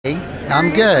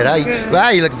I'm good. Wow,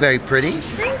 you look very pretty.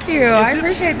 Thank you. I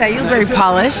appreciate that. You look very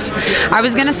polished. I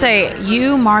was going to say,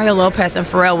 you, Mario Lopez, and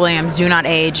Pharrell Williams do not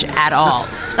age at all.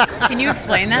 Can you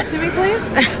explain that to me,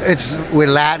 please? We're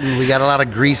Latin. We got a lot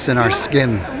of grease in our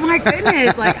skin. Oh my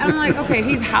goodness. I'm like, okay,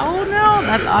 he's how old now?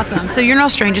 That's awesome. So you're no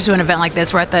stranger to an event like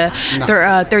this. We're at the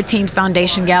 13th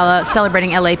Foundation Gala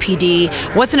celebrating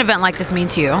LAPD. What's an event like this mean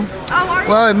to you?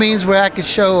 Well, it means where I could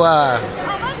show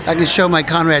my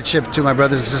comradeship to my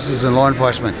brothers and sisters in law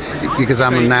enforcement, because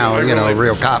I'm now, a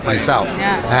real cop myself.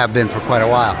 Yeah. I have been for quite a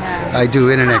while. I do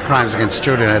internet crimes against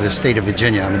children at the state of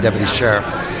Virginia. I'm a deputy sheriff,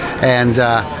 and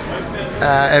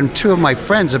two of my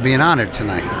friends are being honored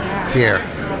tonight here.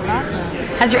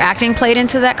 Has your acting played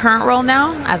into that current role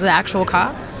now as an actual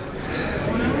cop?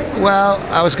 Well,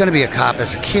 I was going to be a cop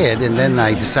as a kid, and then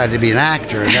I decided to be an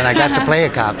actor, and then I got to play a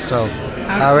cop, so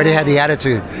I already had the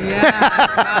attitude. Yeah,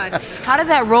 gosh. How did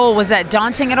that role, was that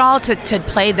daunting at all to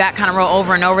play that kind of role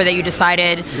over and over that you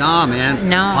decided? No, man.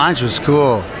 No. Punch was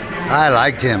cool. I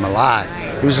liked him a lot.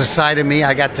 It was a side of me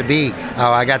I got to be,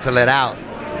 I got to let out.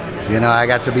 I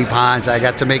got to be Punch. I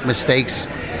got to make mistakes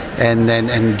and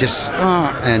just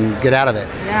and get out of it.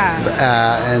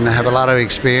 Yeah. And I have a lot of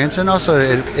experience, and also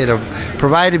it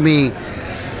provided me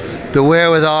the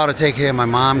wherewithal to take care of my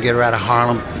mom, get her out of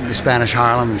Harlem, the Spanish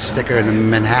Harlem, stick her in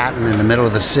Manhattan in the middle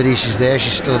of the city. She's there.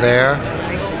 She's still there.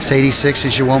 She's 86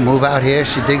 and she won't move out here.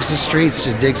 She digs the streets.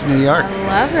 She digs New York. I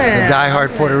love it. A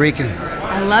diehard Puerto Rican.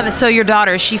 I love it. So your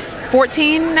daughter, is she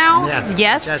 14 now? Yeah.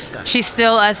 Yes? Jessica. She's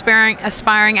still an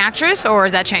aspiring actress, or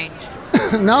has that changed?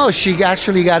 No, she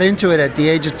actually got into it at the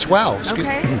age of 12.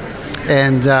 Okay.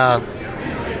 And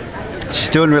she's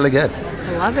doing really good.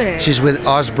 I love it. She's with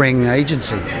Osbring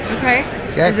Agency. Okay.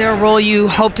 Yeah. Is there a role you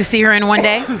hope to see her in one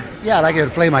day? Yeah, I'd like her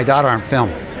to play my daughter on film.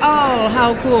 Oh,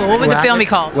 how cool. What would the film be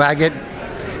called? Where I get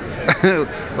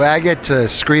to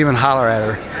scream and holler at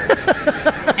her.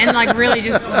 And really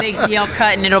just they yell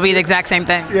cut and it'll be the exact same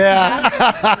thing. Yeah.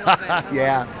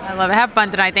 Yeah. I love it. Have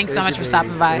fun tonight. Thanks so much for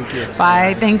stopping by. Thank you.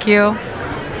 Bye. Thank you.